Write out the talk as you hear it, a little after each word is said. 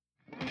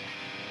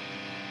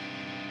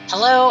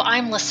Hello,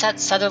 I'm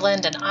Lisette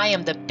Sutherland, and I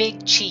am the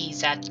big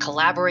cheese at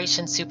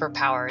Collaboration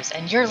Superpowers,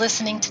 and you're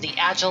listening to the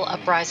Agile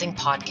Uprising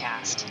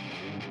podcast.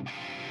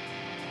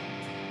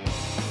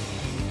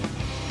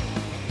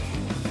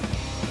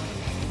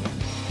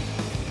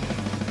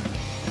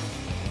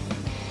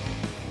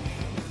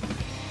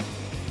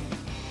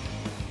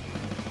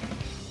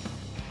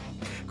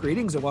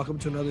 Greetings and welcome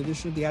to another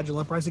edition of the Agile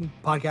Uprising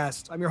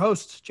podcast. I'm your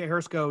host, Jay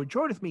Hersko.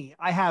 Join with me,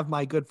 I have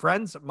my good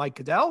friends, Mike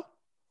Cadell.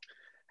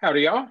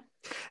 Howdy, y'all.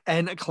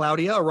 And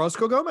Claudia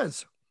Orozco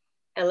Gomez.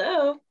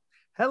 Hello.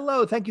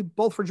 Hello. Thank you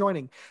both for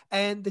joining.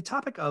 And the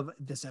topic of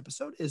this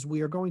episode is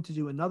we are going to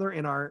do another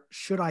in our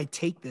Should I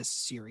Take This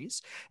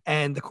series.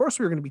 And the course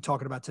we're going to be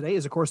talking about today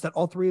is a course that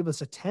all three of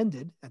us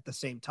attended at the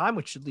same time,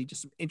 which should lead to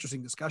some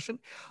interesting discussion.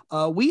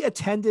 We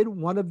attended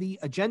one of the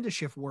Agenda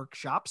Shift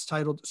workshops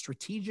titled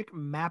Strategic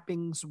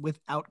Mappings with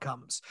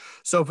Outcomes.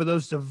 So for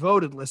those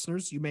devoted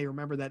listeners, you may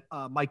remember that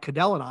Mike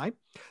Cadell and I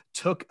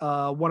took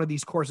one of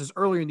these courses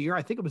earlier in the year.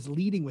 I think it was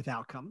Leading with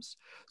Outcomes.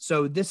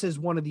 So this is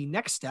one of the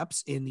next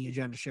steps in the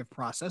Agenda Shift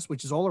process,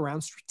 which is all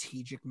around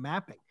strategic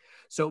mapping.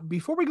 So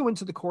before we go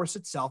into the course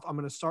itself, I'm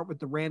going to start with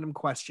the random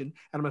question, and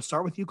I'm going to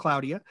start with you,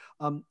 Claudia.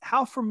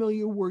 How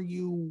familiar were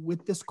you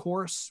with this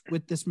course,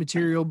 with this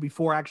material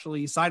before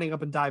actually signing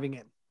up and diving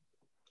in?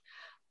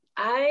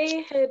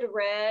 I had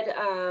read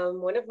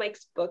one of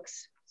Mike's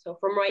books, so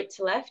From Right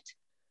to Left.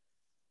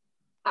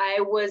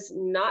 I was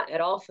not at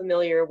all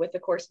familiar with the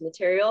course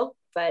material,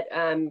 but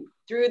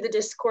through the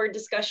Discord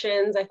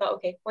discussions, I thought,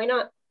 okay, why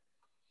not?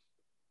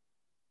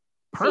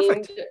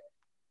 Perfect.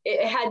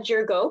 It had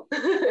your go.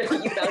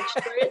 You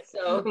vouched for it.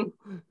 So,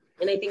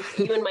 and I think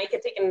you and Mike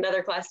had taken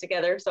another class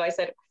together. So I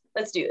said,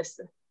 let's do this.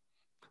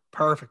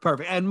 Perfect.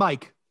 And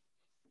Mike?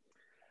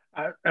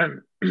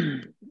 I'm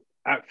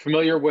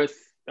familiar with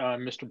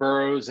Mr.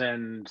 Burrows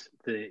and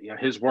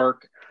his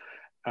work,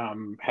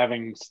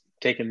 having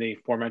taken the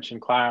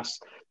aforementioned class.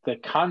 The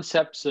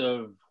concepts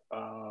of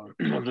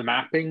the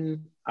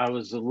mapping, I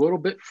was a little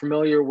bit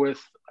familiar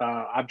with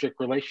object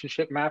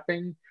relationship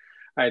mapping.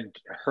 I'd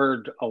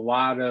heard a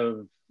lot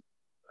of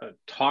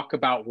talk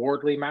about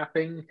Wardley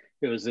mapping.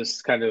 It was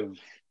this kind of,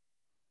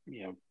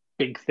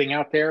 big thing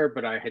out there,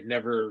 but I had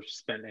never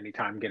spent any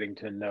time getting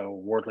to know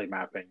Wardley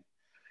mapping.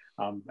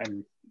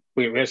 And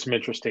we have some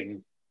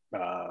interesting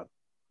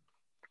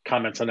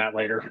comments on that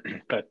later,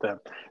 but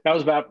that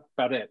was about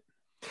it.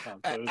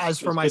 As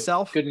for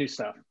myself, good new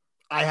stuff.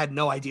 I had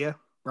no idea,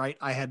 right?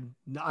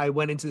 I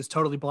went into this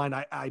totally blind.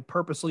 I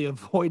purposely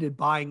avoided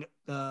buying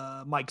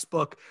Mike's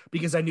book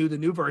because I knew the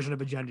new version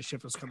of Agenda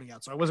Shift was coming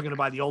out. So I wasn't going to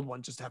buy the old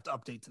one just to have to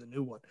update to the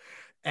new one.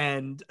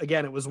 And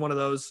again, it was one of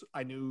those,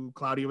 I knew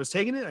Claudia was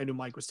taking it. I knew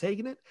Mike was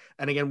taking it.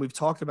 And again, we've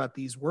talked about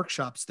these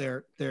workshops.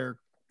 They're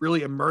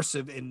really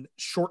immersive in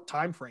short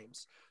time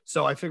frames.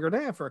 So I figured,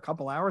 for a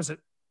couple hours, it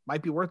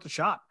might be worth a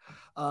shot.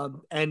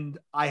 And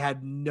I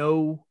have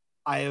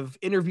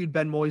interviewed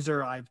Ben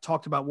Moiser. I've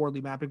talked about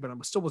Wardley mapping, but I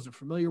still wasn't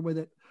familiar with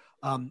it.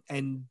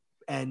 And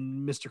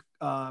Mr.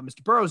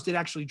 Burrows did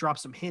actually drop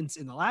some hints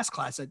in the last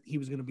class that he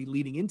was going to be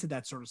leading into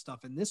that sort of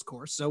stuff in this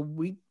course. So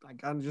I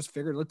kind of just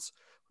figured, let's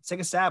take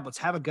a stab. Let's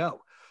have a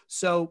go.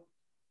 So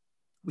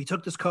we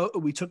took this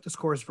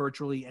course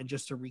virtually. And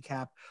just to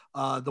recap,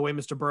 the way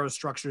Mr. Burrows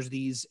structures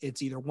these,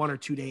 it's either 1 or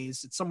 2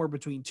 days. It's somewhere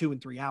between 2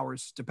 and 3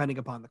 hours, depending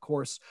upon the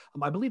course.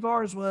 I believe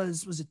ours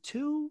was it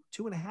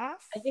 2.5?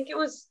 I think it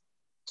was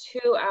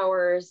 2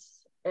 hours,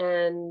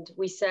 and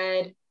we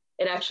said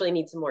it actually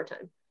needs some more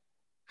time.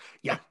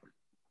 Yeah.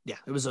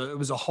 It was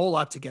a whole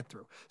lot to get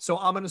through. So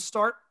I'm going to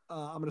start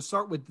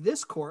with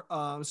this course.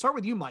 Start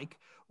with you, Mike,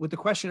 with the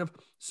question of,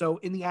 so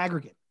in the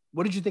aggregate,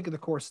 what did you think of the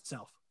course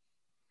itself?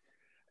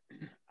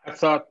 I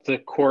thought the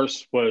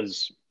course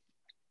was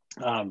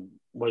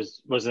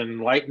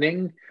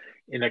enlightening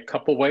in a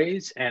couple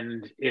ways,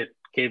 and it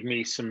gave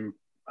me some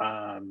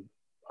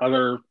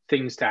other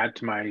things to add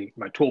to my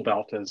tool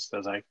belt, as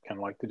I kind of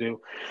like to do.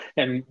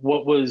 And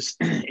what was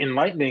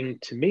enlightening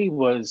to me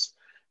was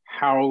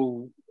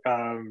how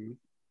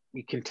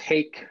we can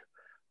take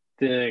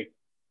the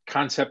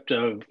concept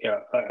of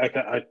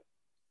a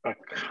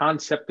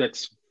concept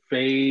that's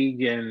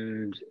vague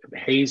and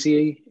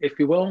hazy, if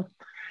you will,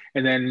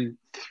 and then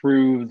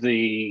through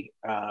the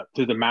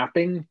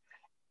mapping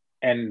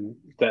and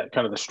the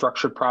kind of the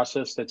structured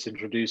process that's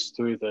introduced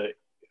through the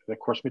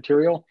course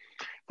material,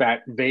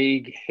 that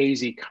vague,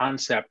 hazy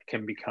concept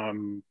can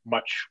become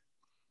much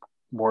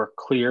more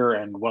clear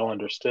and well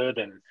understood.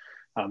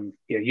 And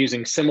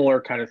using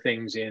similar kind of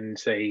things in,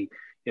 say,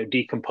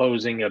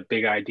 decomposing a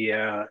big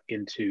idea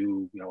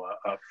into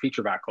a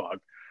feature backlog.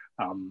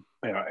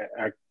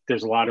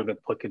 There's a lot of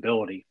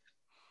applicability.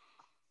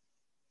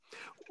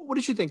 What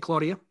did you think,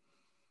 Claudia?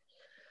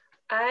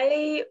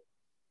 I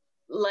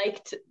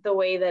liked the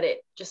way that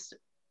it just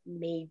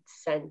made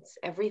sense.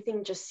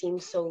 Everything just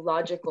seemed so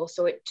logical.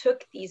 So it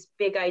took these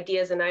big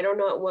ideas, and I don't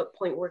know at what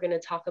point we're going to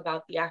talk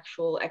about the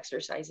actual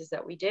exercises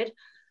that we did,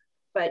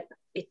 but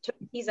it took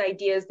these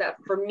ideas that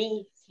for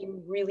me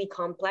seemed really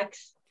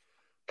complex,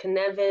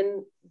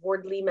 Cynefin,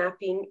 Wardley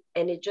mapping,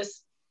 and it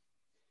just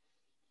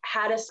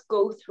had us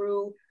go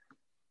through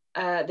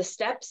the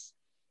steps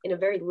in a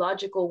very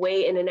logical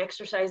way in an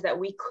exercise that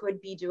we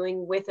could be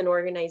doing with an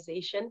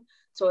organization.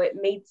 So it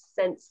made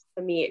sense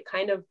to me. It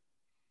kind of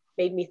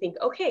made me think,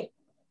 okay,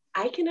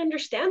 I can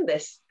understand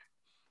this.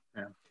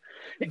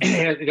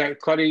 Yeah.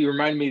 Claudia, you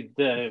remind me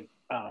the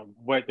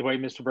way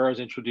Mr. Burrows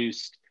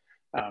introduced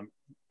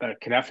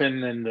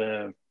Cynefin and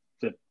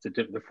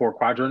the four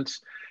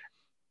quadrants.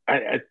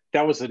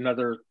 That was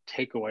another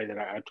takeaway that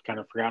I'd kind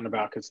of forgotten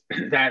about, because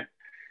that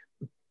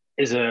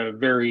is a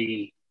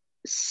very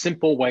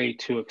simple way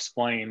to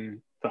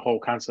explain the whole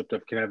concept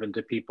of Cynefin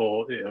to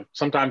people.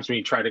 Sometimes when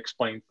you try to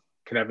explain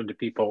Cynefin to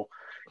people,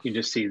 you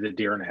just see the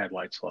deer in the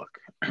headlights look.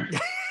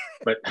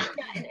 But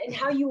yeah, and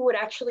how you would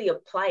actually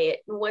apply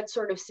it, and what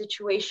sort of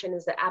situation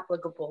is it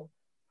applicable?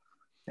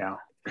 Yeah.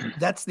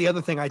 That's the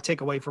other thing I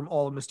take away from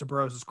all of Mr.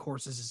 Burrows'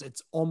 courses is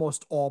it's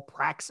almost all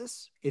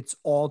praxis. It's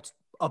all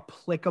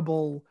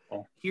applicable.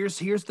 Oh. Here's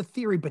the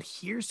theory, but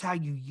here's how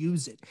you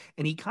use it.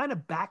 And he kind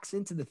of backs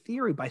into the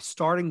theory by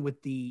starting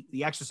with the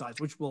exercise,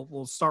 which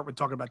we'll start with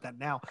talking about that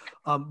now.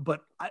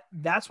 But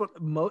that's what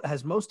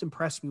has most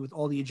impressed me with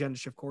all the agenda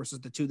shift courses,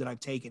 the two that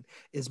I've taken,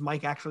 is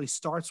Mike actually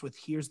starts with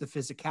here's the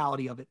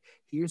physicality of it,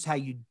 here's how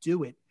you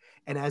do it.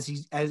 And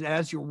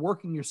as you're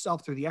working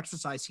yourself through the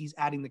exercise, he's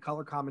adding the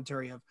color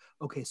commentary of,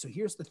 okay, so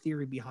here's the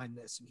theory behind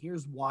this, and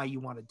here's why you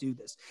want to do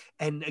this.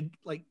 And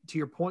like to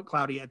your point,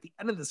 Claudia, at the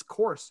end of this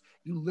course,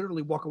 you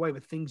literally walk away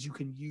with things you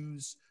can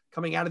use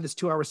coming out of this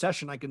 2-hour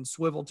session. I can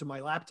swivel to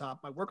my laptop,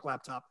 my work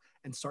laptop,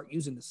 and start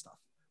using this stuff,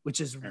 which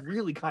is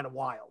really kind of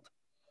wild.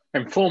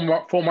 And full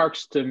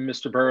marks to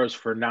Mr. Burrows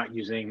for not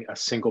using a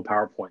single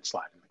PowerPoint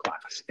slide in the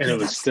class. And it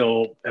was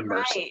still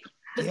immersive. Right.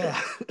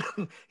 Yeah,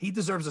 he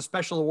deserves a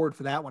special award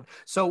for that one.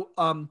 So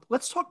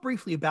let's talk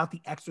briefly about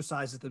the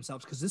exercises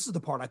themselves, because this is the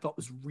part I thought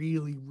was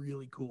really,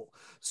 really cool.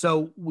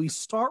 So we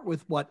start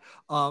with what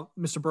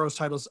Mr. Burrows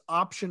titles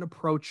option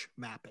approach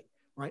mapping,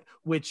 right?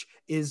 Which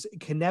is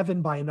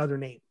Cynefin by another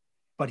name.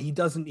 But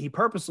he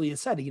purposely has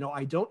said,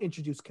 I don't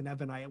introduce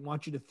Cynefin. I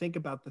want you to think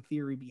about the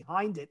theory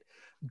behind it,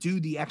 do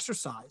the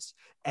exercise.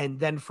 And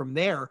then from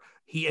there,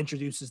 he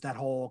introduces that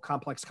whole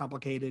complex,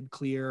 complicated,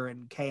 clear,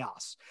 and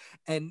chaos.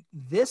 And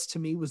this to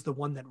me was the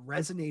one that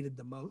resonated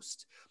the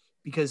most,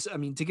 because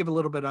to give a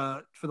little bit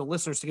for the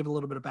listeners, to give a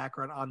little bit of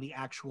background on the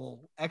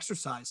actual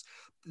exercise,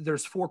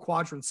 there's 4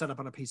 quadrants set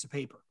up on a piece of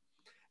paper.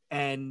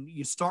 And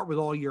you start with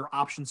all your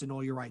options and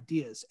all your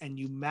ideas, and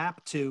you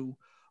map to,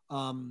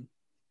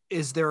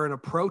 is there an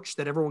approach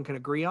that everyone can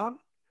agree on?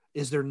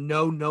 Is there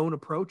no known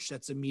approach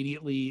that's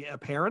immediately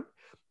apparent?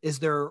 Is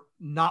there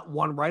not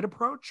one right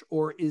approach?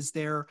 Or is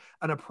there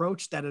an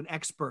approach that an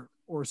expert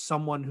or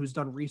someone who's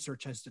done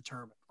research has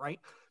determined,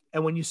 right?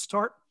 And when you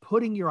start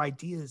putting your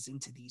ideas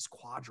into these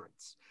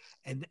quadrants,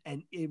 and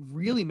it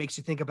really makes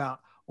you think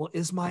about, well,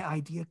 is my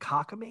idea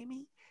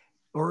cockamamie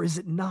or is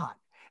it not?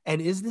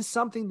 And is this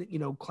something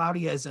that,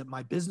 Claudia, as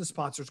my business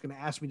sponsor, is going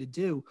to ask me to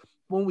do?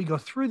 When we go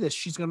through this,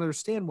 she's going to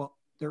understand, well,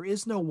 there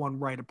is no one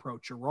right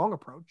approach or wrong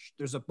approach.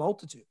 There's a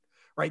multitude,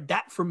 right?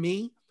 That for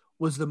me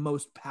was the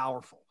most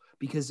powerful,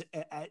 because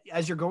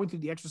as you're going through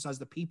the exercise,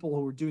 the people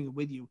who are doing it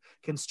with you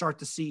can start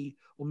to see,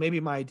 well, maybe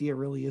my idea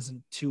really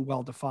isn't too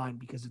well defined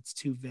because it's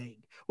too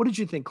vague. What did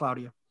you think,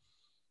 Claudia?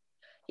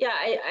 Yeah,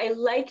 I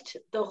liked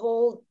the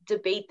whole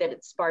debate that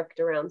it sparked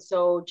around.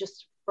 So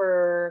just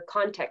for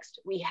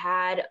context, we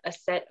had a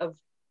set of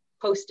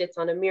Post-its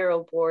on a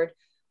Miro board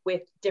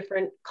with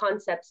different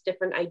concepts,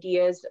 different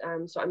ideas.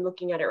 So I'm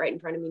looking at it right in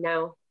front of me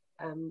now.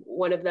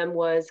 One of them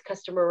was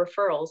customer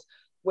referrals.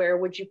 Where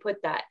would you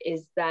put that?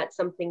 Is that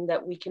something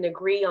that we can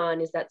agree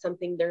on? Is that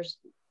something there's,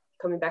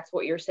 coming back to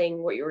what you're saying,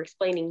 what you were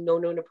explaining, no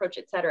known approach,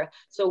 etc.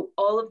 So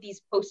all of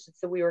these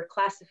Post-its that we were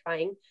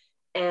classifying,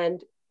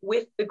 and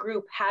with the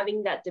group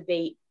having that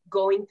debate,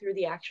 going through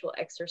the actual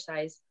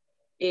exercise,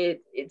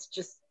 it's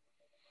just,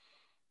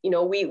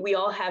 we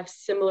all have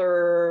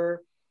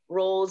similar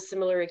roles,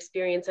 similar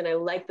experience. And I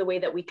like the way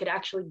that we could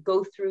actually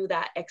go through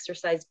that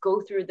exercise, go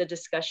through the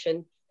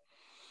discussion.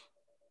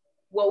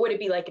 What would it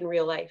be like in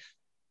real life?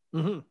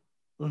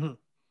 Mm-hmm. Mm-hmm.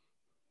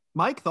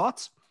 Mike,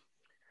 thoughts?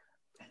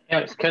 Yeah,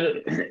 it's kind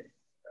of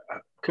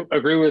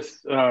agree with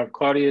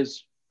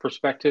Claudia's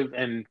perspective.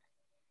 And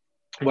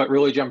what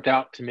really jumped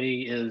out to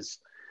me is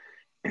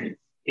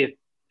it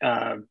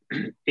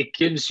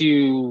gives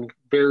you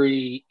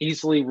very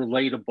easily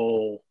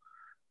relatable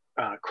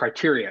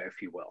criteria,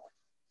 if you will.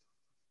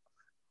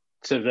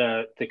 So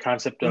the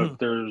concept of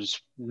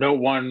there's no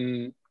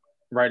one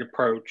right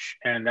approach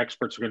and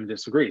experts are going to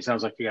disagree. It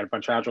sounds like you got a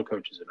bunch of Agile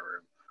coaches in a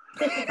room.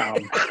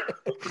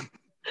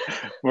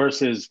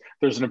 Versus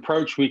there's an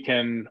approach we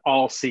can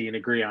all see and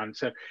agree on.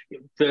 So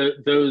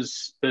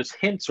those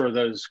hints or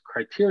those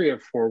criteria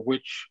for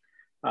which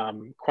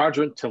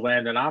quadrant to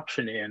land an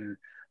option in,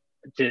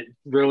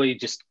 really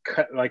just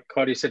cut, like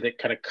Claudia said, that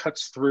kind of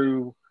cuts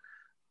through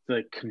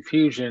the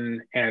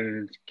confusion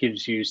and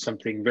gives you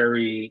something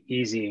very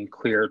easy and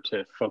clear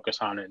to focus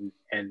on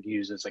and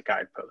use as a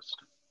guidepost.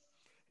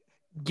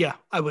 Yeah,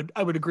 I would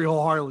agree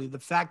wholeheartedly. The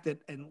fact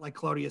that, and like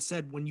Claudia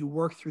said, when you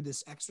work through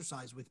this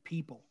exercise with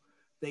people,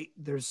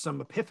 there's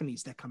some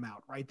epiphanies that come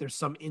out, right? There's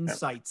some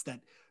insights that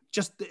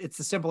just, it's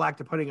the simple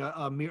act of putting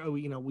a Miro,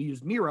 we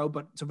use Miro,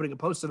 but so putting a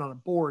Post-it on a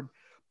board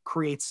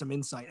creates some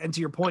insight. And to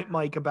your point,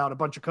 Mike, about a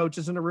bunch of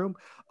coaches in a room,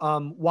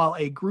 while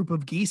a group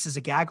of geese is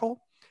a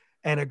gaggle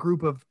and a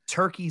group of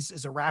turkeys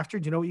is a rafter,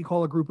 do you know what you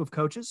call a group of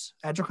coaches,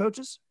 agile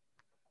coaches?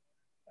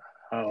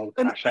 Oh,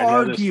 gosh, an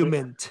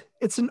argument.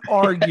 It's an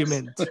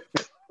argument.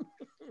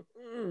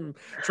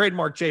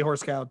 Trademark Jay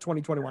Horskow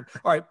 2021.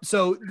 All right.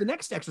 So the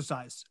next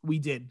exercise we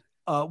did,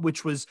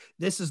 which was,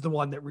 this is the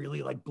one that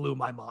really like blew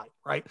my mind,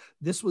 right?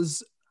 This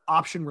was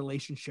option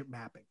relationship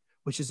mapping,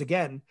 which is,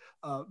 again,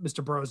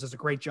 Mr. Burrows does a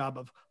great job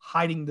of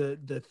hiding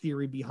the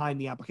theory behind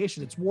the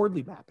application. It's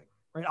Wardley mapping,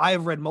 right? I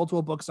have read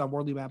multiple books on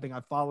Wardley mapping.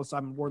 I follow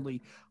Simon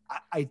Wardley.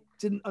 I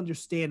didn't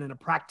understand in a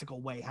practical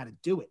way how to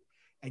do it.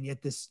 And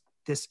yet this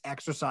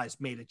exercise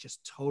made it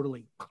just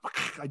totally,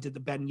 I did the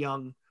Ben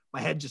Young, my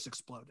head just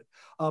exploded.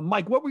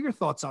 Mike, what were your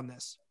thoughts on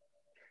this?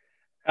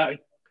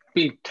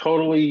 Be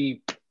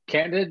totally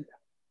candid,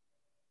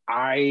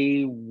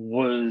 I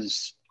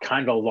was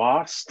kind of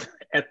lost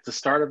at the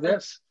start of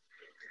this.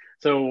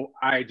 So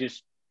I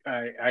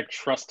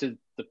trusted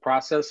the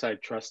process. I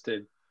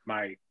trusted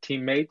my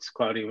teammates.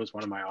 Claudia was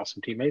one of my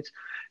awesome teammates.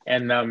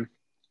 And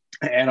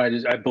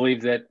I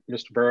believe that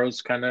Mr.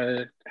 Burrows kind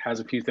of has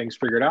a few things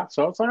figured out.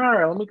 So I was like, all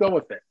right, let me go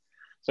with it.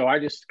 So I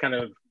just kind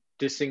of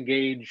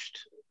disengaged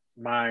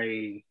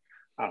my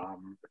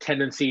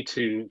tendency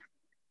to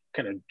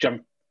kind of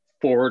jump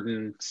forward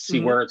and see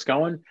where it's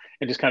going,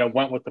 and just kind of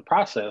went with the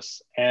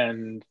process.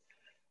 And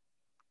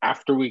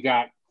after we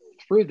got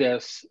through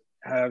this,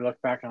 I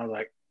looked back and I was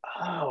like,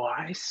 oh,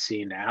 I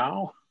see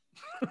now.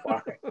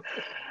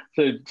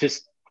 So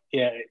just,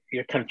 yeah,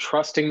 you're kind of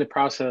trusting the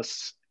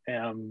process.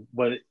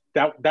 But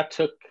that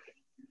took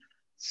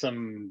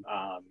some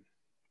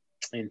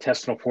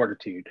intestinal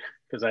fortitude,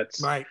 because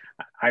that's right.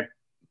 I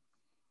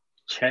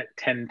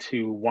tend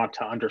to want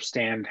to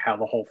understand how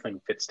the whole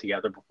thing fits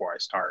together before I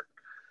start.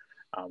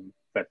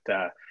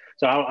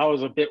 So I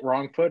was a bit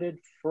wrong-footed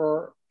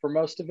for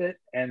most of it.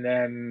 And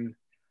then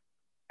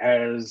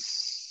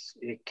as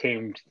it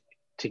came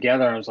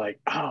together, I was like,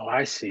 oh,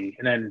 I see.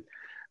 And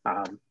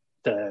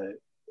then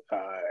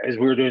as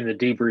we were doing the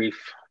debrief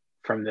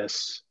from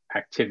this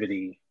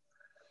activity,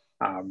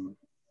 one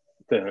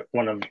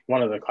of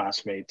the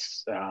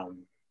classmates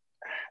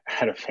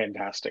had a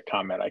fantastic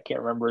comment. I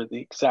can't remember the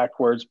exact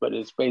words, but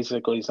it's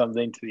basically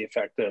something to the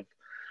effect of,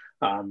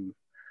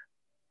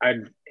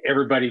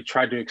 everybody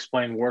tried to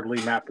explain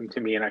Wardley mapping to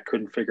me and I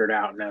couldn't figure it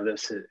out. Now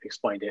this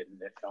explained it,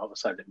 and all of a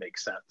sudden it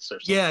makes sense. Or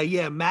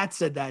yeah. Matt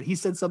said that. He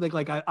said something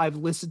like, I've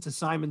listened to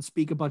Simon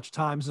speak a bunch of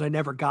times and I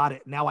never got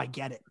it. Now I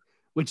get it,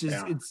 which is,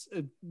 it's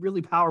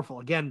really powerful.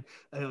 Again,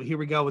 here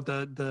we go with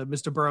the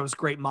Mr. Burrows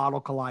great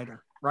model collider,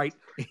 right?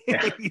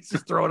 Yeah. He's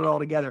just throwing it all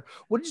together.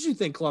 What did you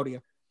think,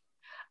 Claudia?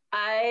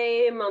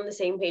 I am on the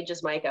same page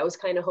as Mike. I was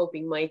kind of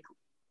hoping Mike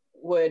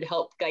would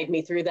help guide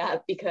me through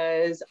that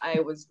because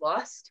I was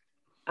lost.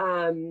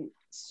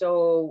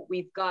 So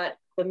we've got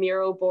the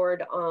Miro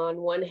board on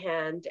one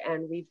hand,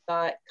 and we've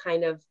got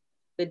kind of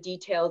the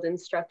detailed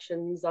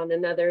instructions on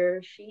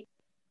another sheet.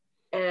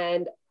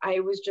 And I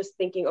was just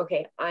thinking,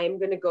 okay, I'm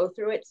going to go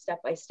through it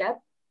step by step,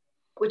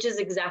 which is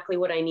exactly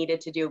what I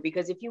needed to do.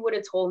 Because if you would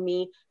have told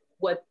me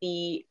what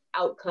the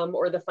outcome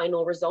or the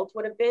final result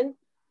would have been,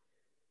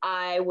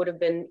 I would have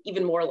been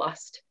even more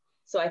lost.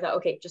 So I thought,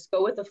 okay, just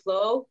go with the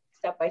flow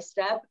step by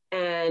step.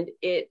 And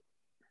it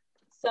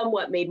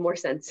somewhat made more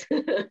sense.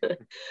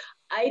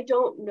 I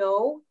don't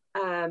know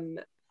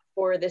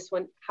for this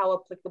one how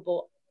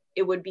applicable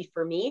it would be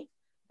for me,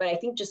 but I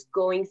think just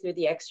going through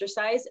the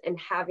exercise and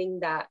having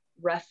that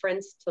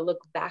reference to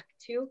look back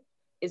to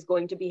is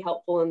going to be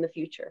helpful in the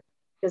future,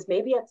 because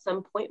maybe at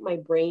some point my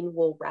brain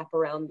will wrap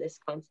around this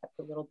concept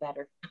a little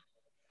better.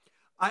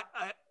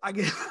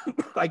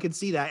 I could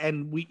see that.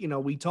 And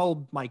we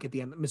told Mike at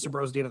the end, Mr.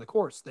 Burrows, at the end of the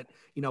course, that,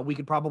 we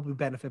could probably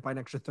benefit by an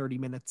extra 30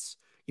 minutes,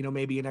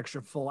 maybe an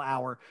extra full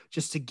hour,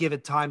 just to give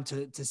it time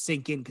to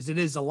sink in. Cause it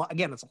is a lot,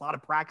 again, it's a lot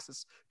of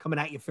praxis coming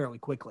at you fairly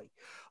quickly.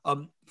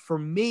 For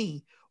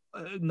me,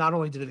 not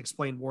only did it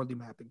explain Wardley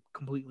mapping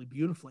completely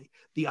beautifully,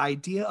 the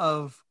idea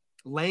of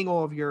laying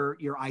all of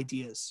your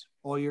ideas,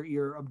 all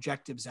your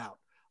objectives out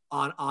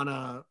on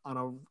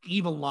a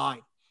even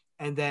line,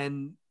 and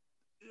then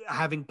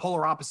having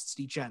polar opposites at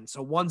each end.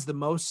 So one's the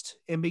most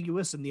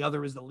ambiguous and the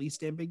other is the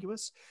least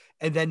ambiguous,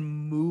 and then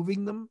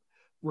moving them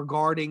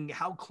regarding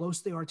how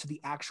close they are to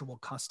the actual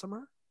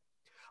customer.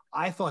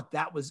 I thought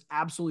that was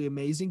absolutely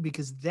amazing,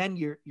 because then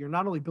you're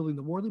not only building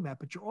the Wardley map,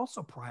 but you're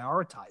also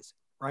prioritizing,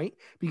 right?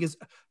 Because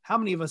how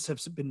many of us have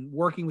been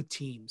working with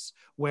teams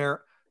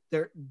where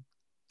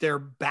they're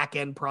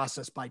back-end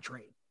process by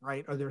trade,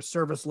 right? Or their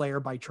service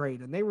layer by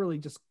trade, and they really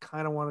just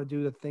kind of want to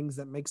do the things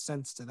that make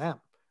sense to them.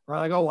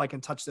 Right? Like, oh, I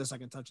can touch this, I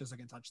can touch this, I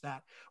can touch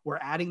that. We're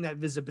adding that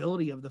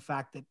visibility of the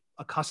fact that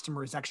a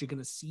customer is actually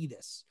going to see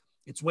this.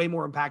 It's way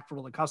more impactful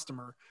to the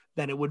customer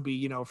than it would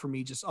be, for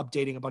me just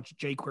updating a bunch of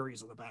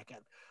jQueries on the back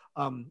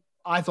end.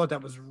 I thought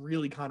that was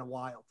really kind of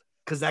wild,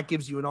 because that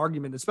gives you an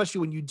argument,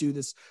 especially when you do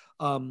this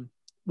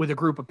with a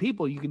group of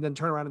people, you can then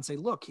turn around and say,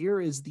 look,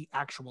 here is the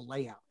actual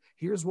layout.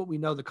 Here's what we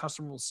know the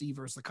customer will see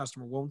versus the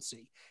customer won't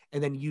see.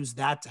 And then use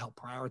that to help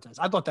prioritize.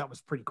 I thought that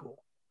was pretty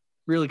cool.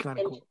 Really kind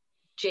of cool.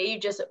 Jay, you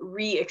just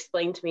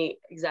re-explained to me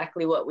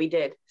exactly what we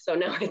did. So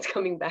now it's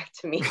coming back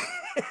to me.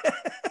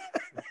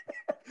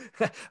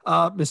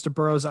 Mr.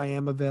 Burrows, I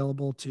am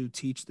available to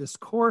teach this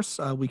course.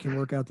 We can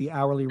work out the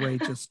hourly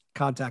rate. Just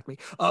contact me.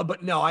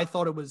 But no, I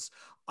thought it was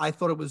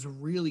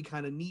really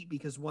kind of neat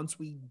because once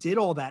we did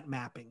all that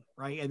mapping,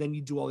 right, and then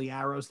you do all the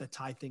arrows that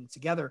tie things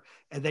together,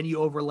 and then you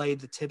overlay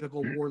the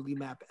typical Wardley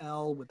map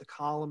L with the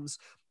columns,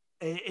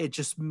 it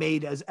just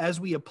made as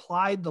we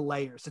applied the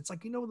layers. It's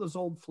like, those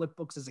old flip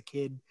books as a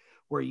kid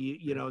where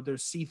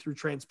there's see-through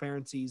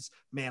transparencies.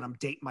 Man, I'm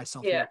dating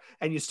myself here.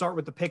 And you start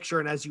with the picture,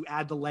 and as you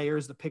add the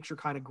layers, the picture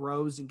kind of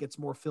grows and gets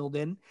more filled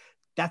in.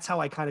 That's how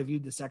I kind of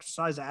viewed this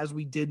exercise. As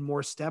we did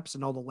more steps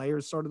and all the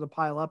layers started to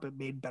pile up, it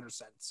made better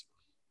sense.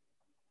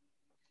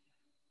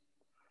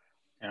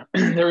 Yeah,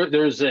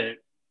 there's a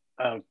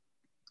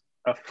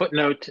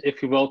footnote,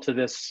 if you will, to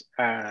this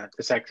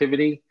this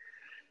activity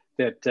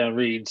that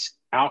reads,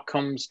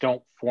 "Outcomes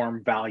don't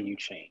form value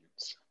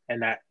chains,"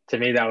 and that to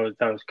me that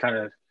was kind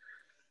of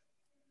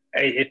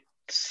it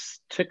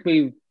set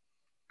me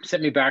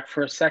back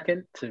for a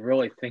second to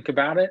really think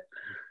about it,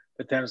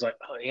 but then I was like,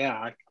 oh yeah,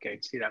 I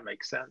can see that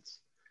makes sense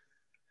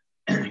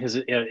because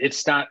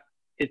it's not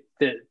it's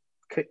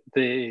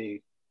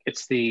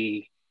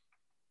the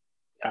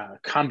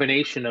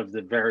combination of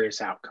the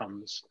various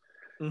outcomes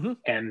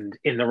and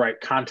in the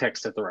right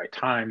context at the right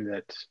time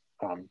that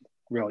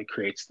really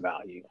creates the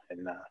value.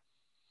 And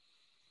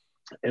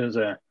it was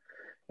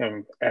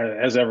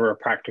as ever a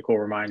practical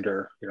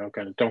reminder,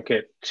 kind of don't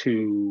get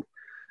too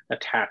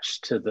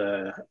attached to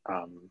the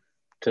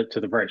to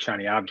the bright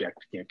shiny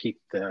object. Keep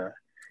the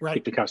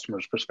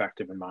customer's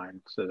perspective in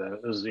mind. So that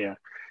it was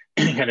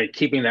kind of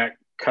keeping that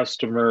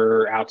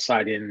customer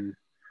outside in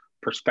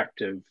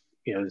perspective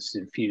is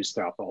infused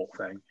throughout the whole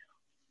thing.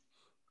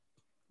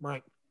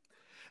 Right.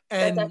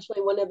 And that's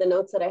actually one of the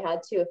notes that I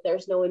had too. If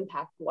there's no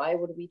impact, why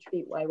would we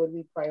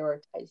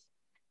prioritize?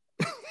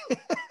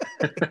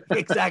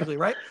 Exactly,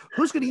 right?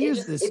 Who's going to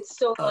use this? It's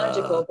so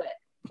logical, but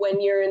when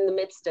you're in the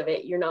midst of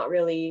it, you're not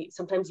really,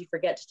 sometimes you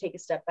forget to take a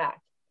step back.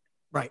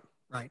 Right.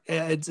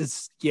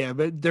 It's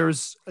but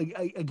there's,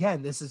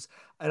 again, this is,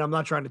 and I'm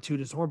not trying to toot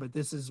his horn, but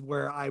this is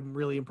where I'm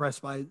really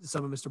impressed by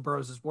some of Mr.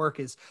 Burrows'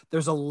 work is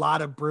there's a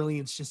lot of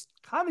brilliance just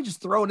kind of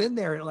just thrown in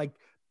there, like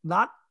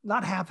not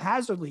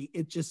haphazardly.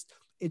 It just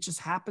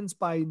happens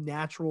by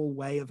natural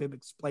way of him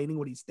explaining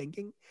what he's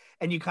thinking.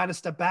 And you kind of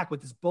step back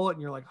with this bullet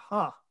and you're like,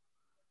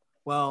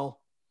 well,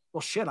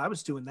 shit, I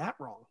was doing that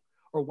wrong.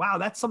 Or, wow,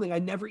 that's something I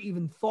never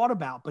even thought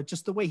about, but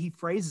just the way he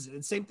phrases it.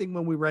 And same thing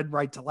when we read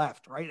right to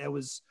left, right? There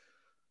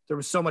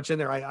was so much in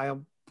there. I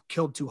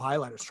killed 2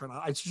 highlighters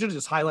I should have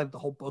just highlighted the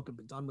whole book and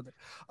been done with it.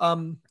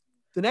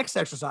 The next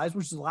exercise,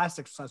 which is the last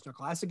exercise in our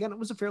class, again, it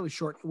was a fairly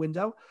short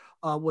window,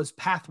 was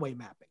pathway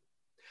mapping.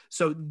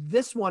 So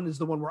this one is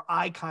the one where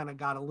I kind of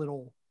got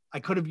I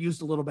could have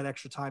used a little bit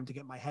extra time to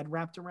get my head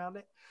wrapped around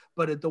it.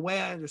 But the way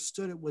I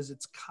understood it was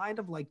it's kind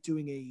of like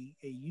doing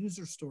a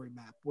user story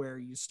map where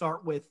you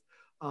start with,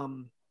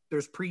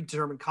 there's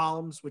predetermined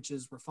columns, which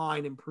is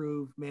refine,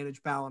 improve,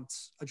 manage,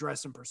 balance,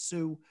 address, and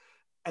pursue.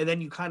 And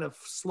then you kind of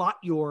slot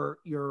your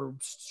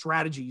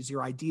strategies,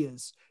 your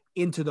ideas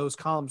into those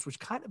columns, which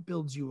kind of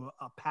builds you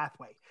a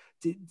pathway.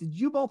 Did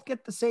you both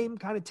get the same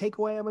kind of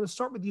takeaway? I'm going to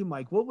start with you,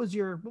 Mike. What was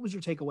your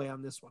takeaway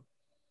on this one?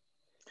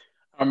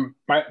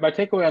 My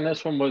takeaway on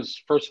this one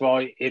was, first of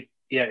all, it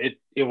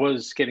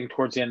was getting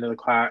towards the end of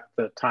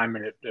the time,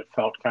 and it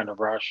felt kind of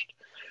rushed.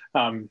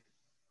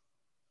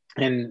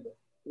 And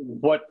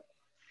what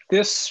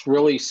this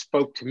really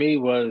spoke to me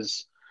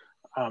was,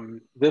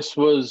 this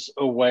was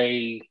a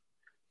way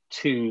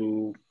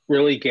to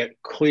really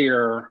get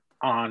clear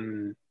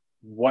on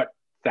what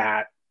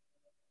that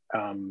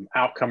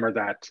outcome or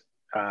that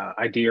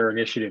idea or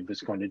initiative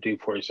is going to do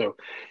for you. So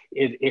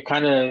it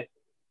kind of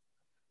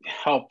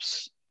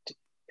helps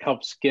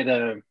get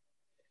a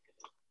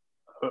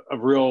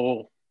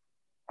real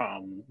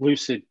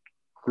lucid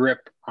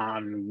grip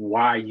on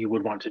why you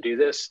would want to do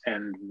this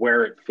and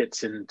where it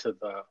fits into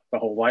the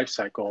whole life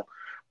cycle,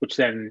 which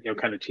then,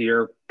 kind of to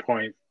your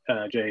point,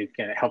 Jay,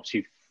 it helps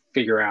you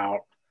figure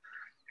out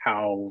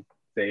how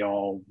they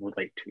all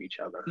relate to each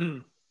other.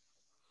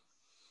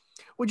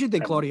 What'd you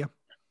think, Claudia?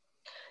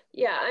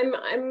 Yeah,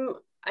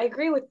 I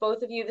agree with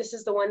both of you. This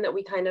is the one that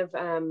we kind of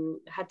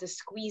had to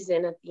squeeze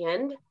in at the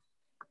end.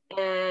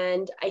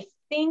 And I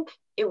think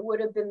it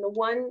would have been the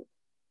one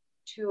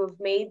to have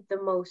made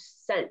the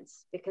most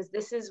sense, because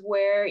this is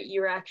where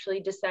you're actually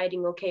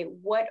deciding, okay,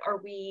 what are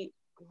we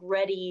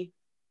ready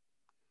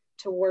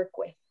to work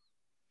with?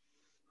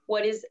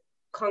 What is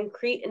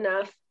concrete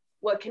enough?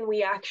 What can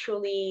we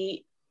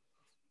actually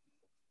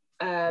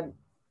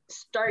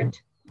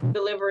start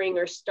delivering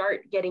or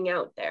start getting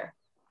out there?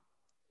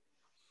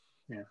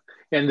 Yeah,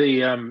 and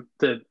the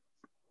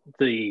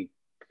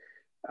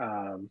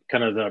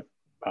kind of the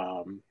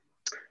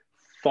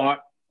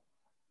thought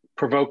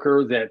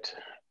provoker that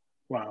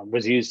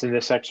was used in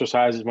this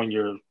exercise is when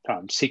you're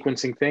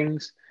sequencing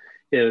things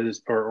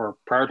is, or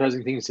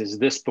prioritizing things, is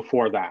this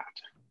before that.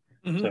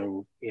 Mm-hmm.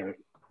 So,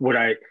 would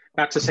I,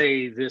 not to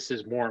say this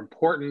is more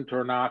important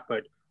or not,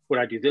 but would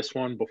I do this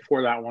one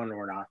before that one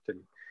or not? And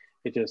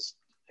it just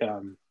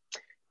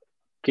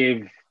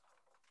gave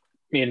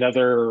me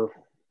another,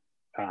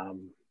 a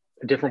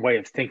different way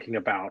of thinking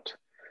about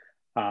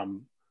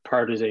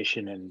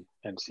prioritization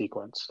and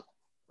sequence.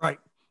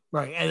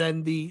 Right. And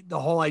then the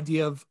whole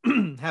idea of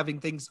having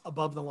things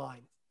above the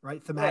line,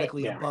 right?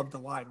 Thematically above the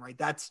line, right?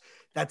 That's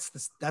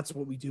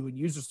what we do in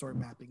user story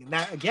mapping. And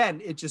that,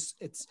 again,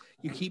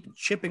 you keep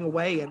chipping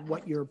away at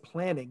what you're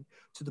planning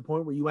to the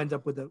point where you end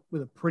up with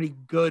a pretty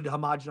good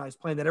homogenized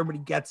plan that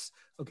everybody gets.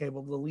 Okay,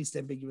 well, the least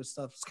ambiguous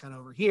stuff is kind of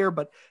over here,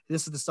 but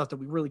this is the stuff that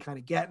we really kind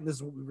of get, and this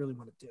is what we really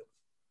want to do.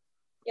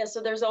 Yeah,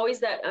 so there's always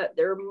that,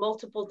 there are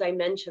multiple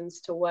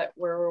dimensions to what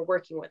we're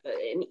working with.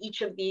 In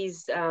each of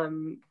these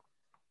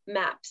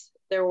maps,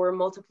 there were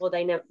multiple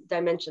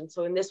dimensions.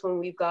 So in this one,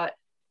 we've got,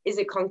 is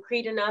it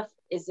concrete enough?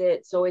 Is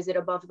it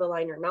above the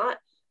line or not?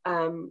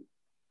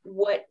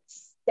 What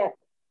step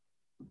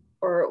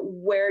or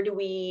where do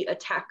we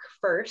attack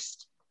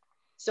first?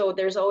 So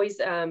there's always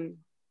kind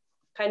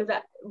of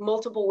that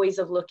multiple ways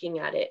of looking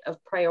at it, of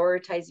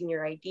prioritizing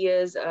your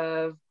ideas,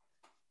 of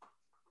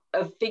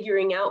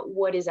figuring out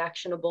what is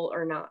actionable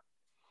or not.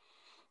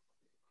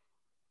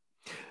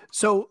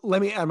 So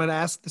I'm going to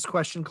ask this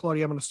question,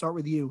 Claudia. I'm going to start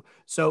with you.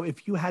 So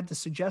if you had to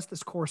suggest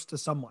this course to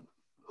someone,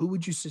 who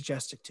would you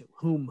suggest it to?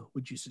 Whom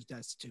would you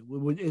suggest it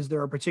to? Is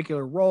there a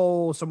particular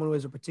role, someone who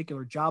has a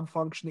particular job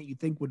function that you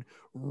think would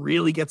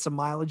really get some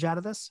mileage out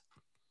of this?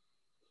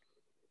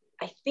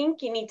 I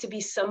think you need to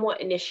be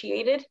somewhat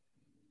initiated.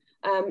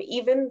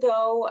 Even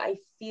though I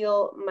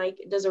feel Mike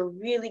does a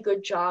really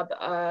good job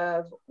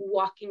of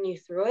walking you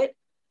through it.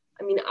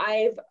 I mean,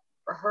 I've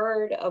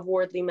heard of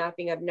Wardley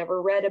mapping. I've never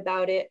read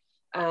about it.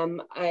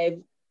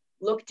 I've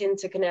looked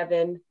into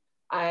Cynefin.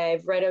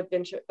 I've read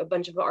a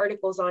bunch of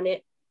articles on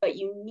it, but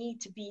you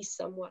need to be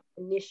somewhat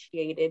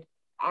initiated,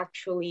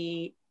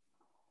 actually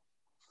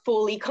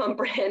fully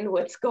comprehend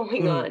what's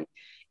going on,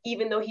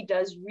 even though he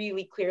does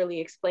really clearly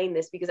explain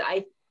this, because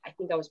I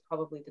think I was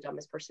probably the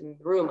dumbest person in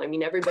the room. I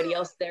mean, everybody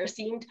else there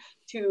seemed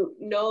to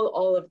know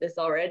all of this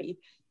already,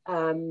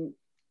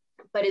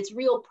 but it's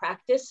real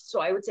practice. So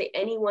I would say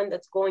anyone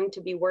that's going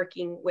to be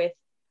working with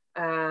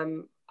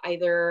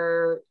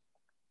either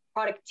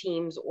product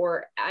teams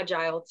or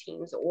agile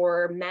teams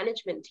or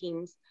management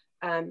teams,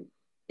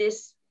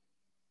 it's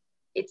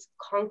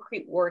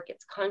concrete work,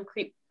 it's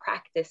concrete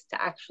practice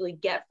to actually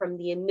get from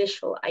the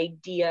initial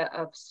idea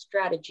of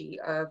strategy,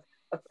 of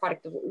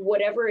product, of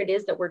whatever it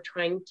is that we're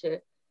trying to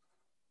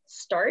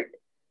start,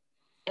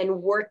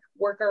 and work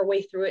our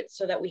way through it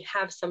so that we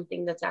have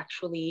something that's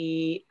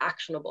actually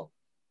actionable.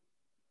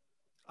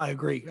 I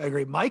agree.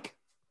 Mike,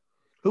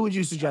 who would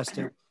you suggest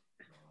to?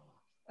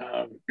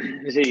 Are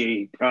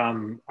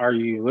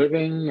you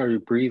living? Are you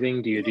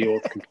breathing? Do you deal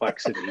with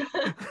complexity?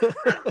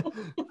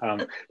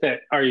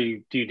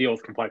 Do you deal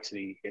with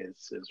complexity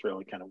is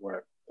really kind of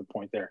where the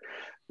point there.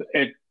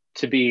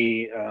 To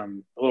be a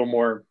little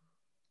more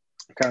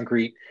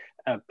concrete,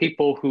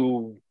 people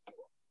who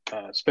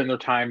spend their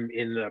time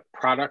in the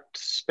product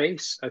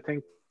space, I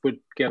think, would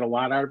get a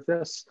lot out of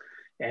this.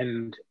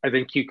 And I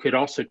think you could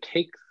also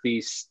take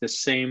the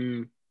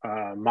same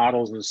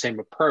models and the same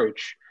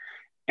approach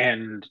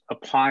and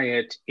apply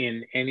it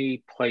in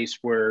any place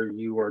where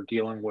you are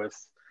dealing with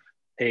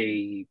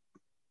a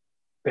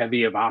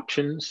bevy of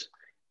options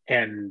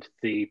and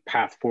the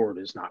path forward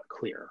is not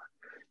clear.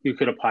 You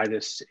could apply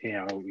this,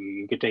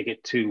 you could take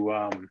it to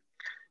an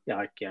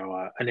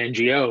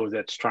NGO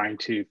that's trying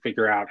to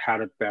figure out how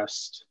to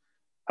best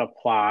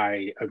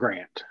apply a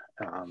grant.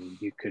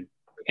 You could,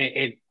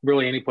 and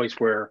really any place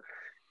where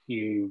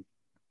you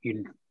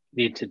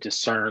need to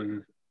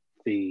discern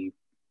the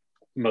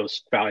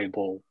most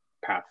valuable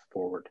path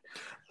forward.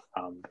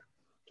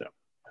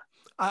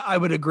 I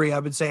would agree. I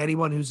would say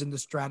anyone who's in the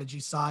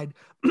strategy side,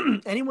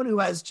 anyone who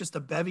has just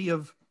a bevy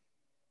of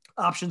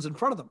options in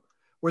front of them,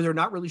 where they're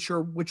not really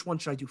sure which one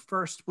should I do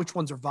first, which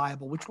ones are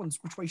viable, which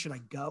way should I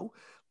go.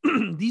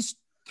 These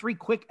 3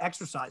 quick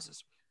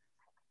exercises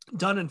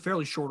done in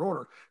fairly short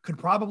order could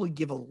probably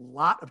give a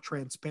lot of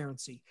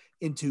transparency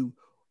into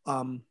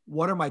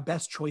what are my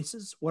best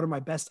choices? What are my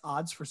best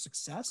odds for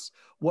success?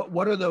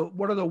 What are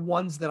the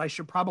ones that I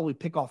should probably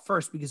pick off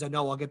first, because I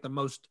know I'll get the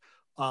most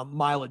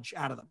mileage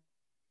out of them.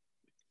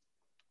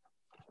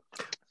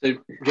 So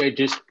Jay,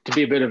 just to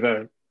be a bit of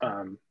a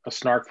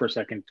snark for a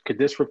second, could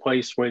this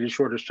replace Way the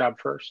Shortest Job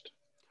First?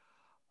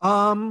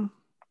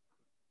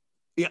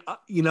 Yeah,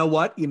 you know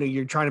what?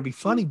 You're trying to be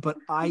funny, but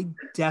I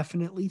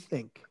definitely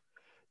think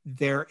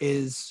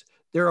there's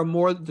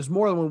more than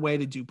one way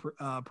to do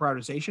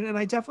prioritization. And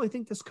I definitely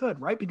think this could,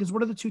 right? Because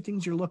what are the 2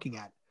 things you're looking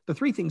at? The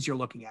 3 things you're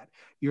looking at.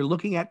 You're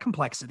looking at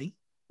complexity,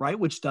 right?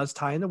 Which does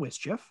tie into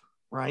WSJF,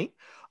 right?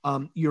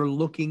 You're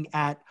looking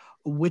at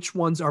which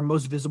ones are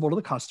most visible to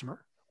the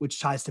customer, which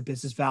ties to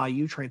business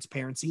value,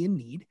 transparency, and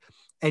need.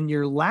 And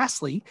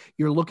lastly,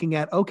 you're looking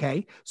at,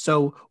 okay,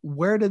 so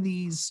where do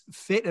these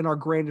fit in our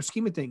grander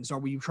scheme of things? Are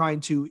we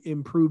trying to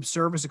improve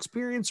service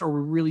experience, or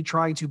are we really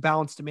trying to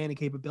balance demand and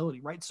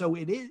capability, right? So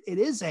it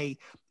is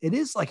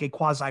like a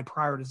quasi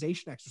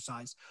prioritization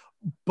exercise,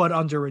 but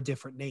under a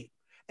different name.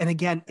 And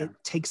again, it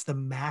takes the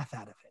math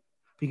out of it,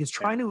 because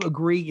trying to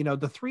agree,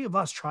 the three of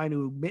us trying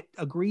to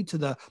agree to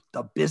the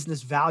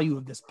business value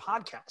of this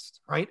podcast,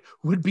 right,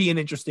 would be an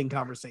interesting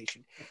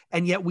conversation.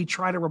 And yet we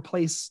try to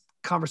replace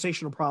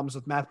conversational problems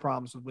with math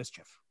problems with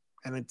WSJF.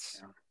 And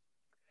it's,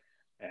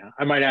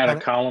 I might add a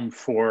column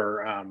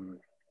for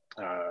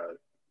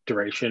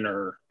duration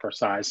or for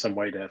size, some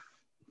way to,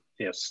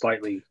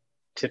 slightly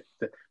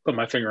put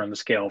my finger on the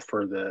scale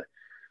for the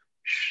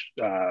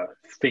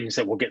things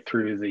that will get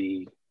through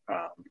the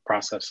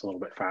process a little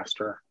bit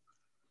faster.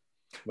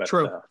 But,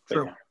 True.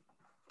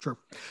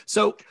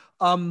 So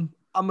I'm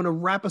going to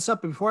wrap us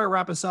up. Before I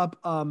wrap us up,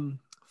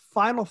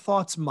 final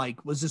thoughts,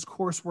 Mike. Was this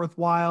course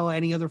worthwhile?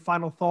 Any other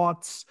final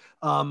thoughts?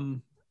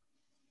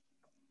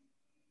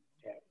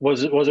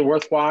 Was it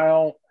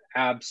worthwhile?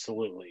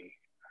 Absolutely.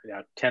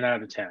 10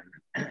 out of 10.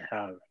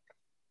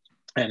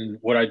 And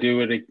would I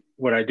do it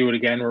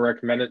again or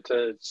recommend it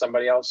to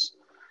somebody else?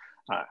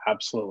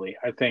 Absolutely.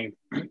 I think,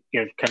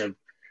 kind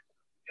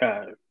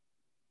of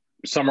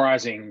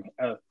summarizing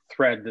a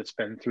thread that's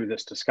been through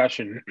this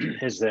discussion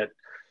is that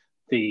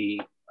the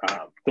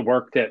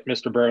work that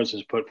Mr. Burrows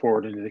has put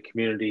forward into the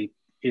community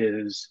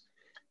is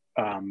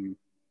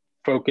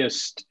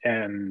focused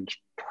and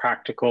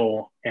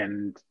practical,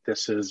 and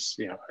this is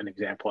an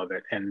example of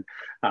it. And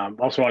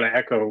also want to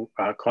echo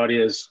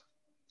Claudia's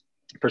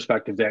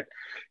perspective that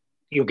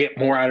you'll get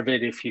more out of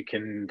it if you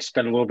can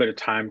spend a little bit of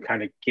time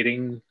kind of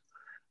getting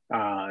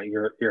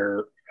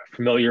you're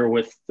familiar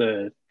with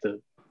the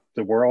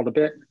world a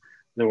bit,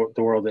 the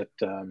world that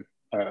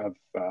of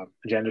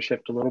agenda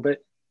shift a little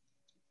bit.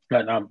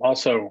 But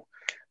also,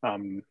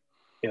 the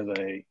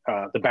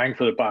bang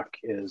for the buck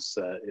is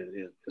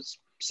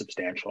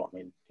substantial. I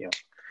mean,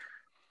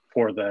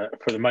 for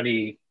the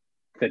money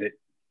that it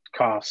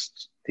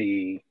costs,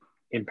 the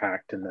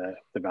impact and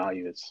the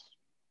value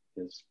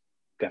is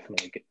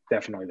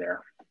definitely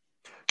there.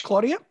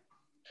 Claudia?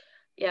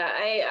 Yeah,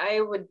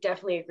 I would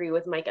definitely agree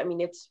with Mike. I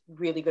mean, it's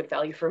really good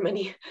value for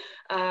money.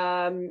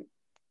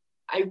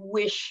 I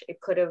wish it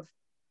could have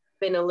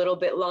been a little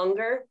bit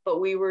longer, but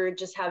we were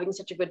just having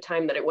such a good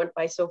time that it went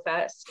by so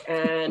fast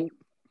and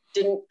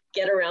didn't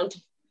get around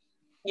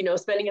to,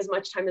 spending as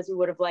much time as we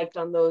would have liked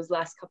on those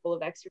last couple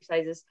of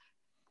exercises.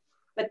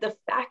 But the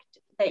fact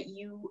that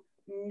you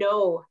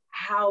know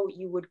how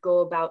you would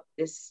go about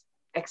this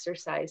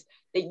exercise,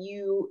 that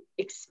you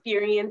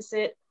experience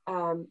it,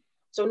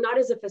 so not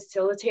as a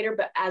facilitator,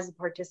 but as a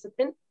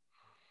participant,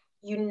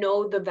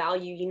 the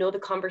value, the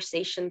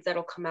conversations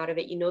that'll come out of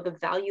it, the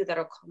value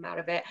that'll come out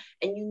of it.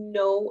 And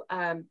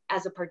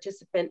as a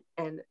participant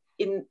and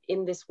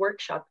in this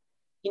workshop,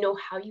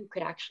 how you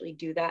could actually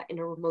do that in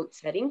a remote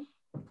setting.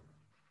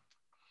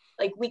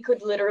 Like, we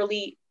could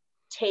literally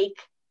take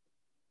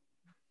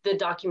the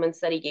documents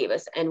that he gave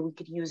us and we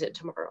could use it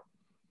tomorrow.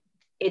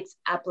 It's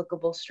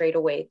applicable straight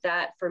away.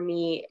 That for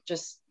me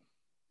just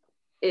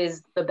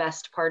is the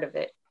best part of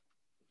it.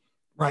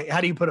 Right.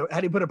 How do you put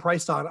a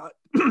price on?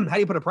 How do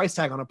you put a price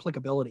tag on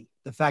applicability?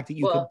 The fact that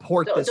you can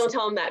port this. Don't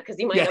tell him that, because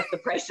he might up the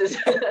prices.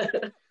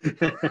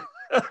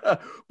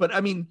 But I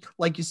mean,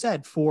 like you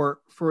said, for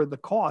the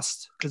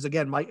cost, because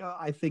again,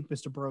 I think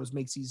Mr. Burrows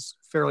makes these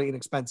fairly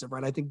inexpensive,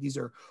 right? I think these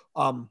are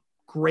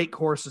great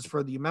courses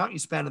for the amount you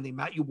spend and the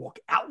amount you walk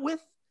out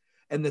with,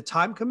 and the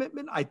time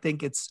commitment. I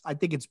think it's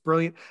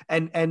brilliant.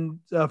 And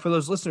for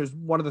those listeners,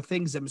 one of the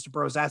things that Mr.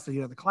 Burrows asked at the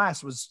end of the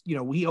class was,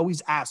 he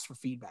always asks for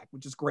feedback,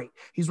 which is great.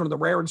 He's one of the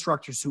rare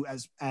instructors who,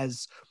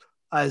 as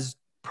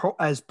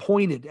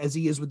pointed as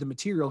he is with the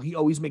material, he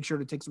always makes sure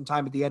to take some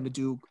time at the end to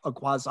do a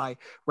quasi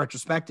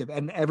retrospective.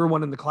 And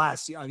everyone in the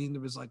class, I mean,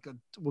 there was like, a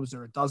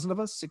dozen of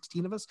us,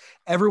 16 of us,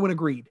 everyone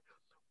agreed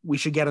we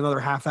should get another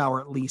half hour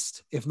at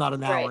least, if not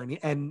an hour. Right.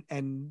 And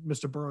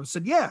Mr. Burrows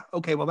said, yeah,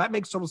 okay, well, that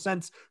makes total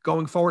sense.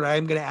 Going forward, I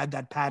am going to add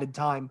that padded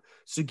time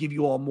to give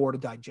you all more to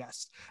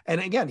digest. And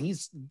again,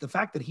 the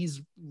fact that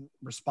he's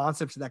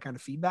responsive to that kind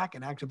of feedback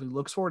and actively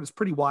looks for it is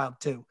pretty wild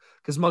too.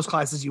 Because most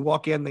classes, you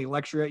walk in, they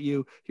lecture at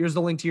you, here's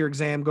the link to your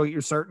exam, go get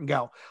your cert and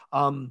go.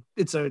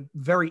 It's a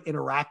very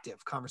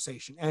interactive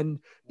conversation. And,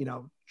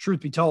 truth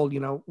be told,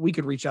 we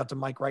could reach out to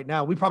Mike right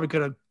now. We probably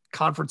could have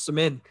conference him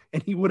in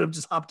and he would have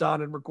just hopped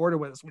on and recorded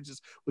with us,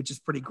 which is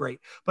pretty great.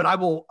 But I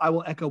will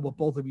echo what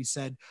both of you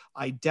said.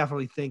 I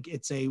definitely think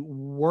it's a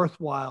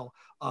worthwhile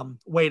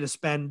way to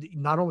spend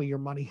not only your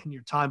money and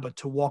your time, but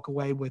to walk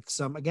away with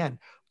some, again,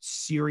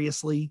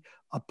 seriously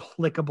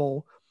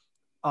applicable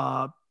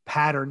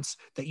patterns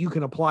that you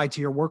can apply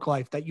to your work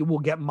life that you will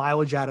get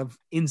mileage out of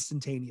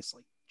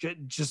instantaneously.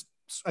 Just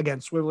again,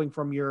 swiveling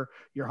from your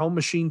home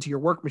machine to your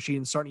work machine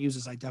and starting to use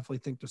this, I definitely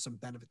think there's some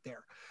benefit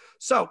there.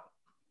 So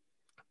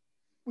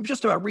we've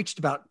just about reached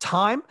about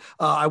time.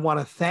 I want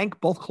to thank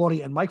both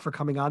Claudia and Mike for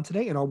coming on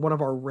today and on one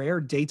of our rare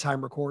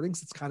daytime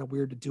recordings. It's kind of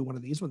weird to do one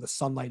of these when the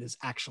sunlight is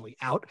actually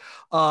out.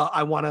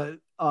 I want to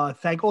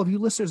thank all of you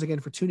listeners again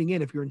for tuning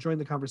in. If you're enjoying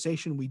the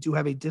conversation, we do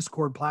have a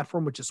Discord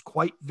platform, which is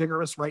quite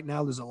vigorous right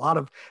now. There's a lot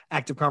of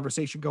active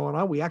conversation going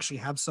on. We actually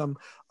have some,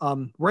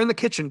 we're in the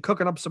kitchen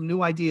cooking up some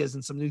new ideas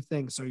and some new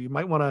things. So you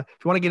might want to,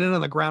 if you want to get in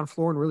on the ground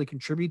floor and really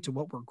contribute to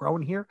what we're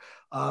growing here,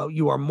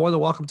 you are more than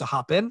welcome to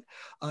hop in.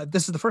 If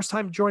this is the first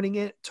time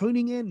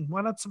tuning in,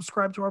 why not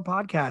subscribe to our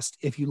podcast?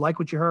 If you like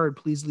what you heard,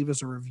 please leave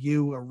us a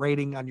review, a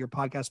rating on your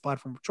podcast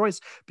platform of choice,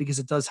 because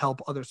it does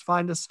help others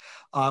find us.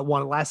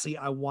 Lastly,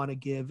 I want to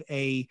give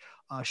a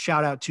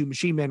shout out to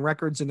Machine Man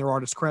Records and their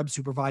artist Krebs,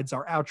 who provides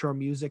our outro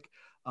music.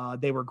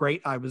 They were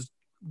great. I was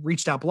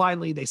reached out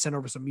blindly. They sent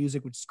over some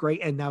music, which is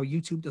great. And now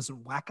YouTube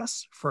doesn't whack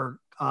us for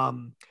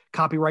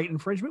copyright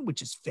infringement,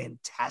 which is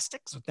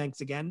fantastic. So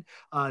thanks again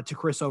to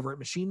Chris over at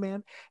Machine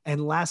Man.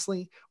 And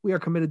lastly, we are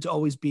committed to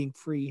always being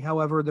free.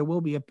 However, there will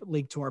be a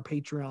link to our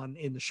Patreon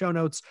in the show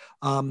notes.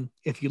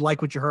 If you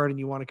like what you heard and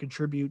you want to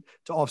contribute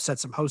to offset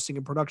some hosting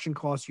and production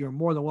costs, you're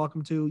more than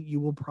welcome to. You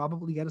will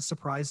probably get a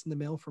surprise in the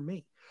mail from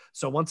me.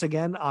 So once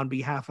again, on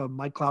behalf of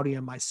Mike, Claudia,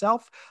 and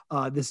myself,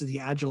 this is the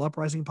Agile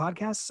Uprising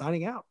Podcast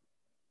signing out.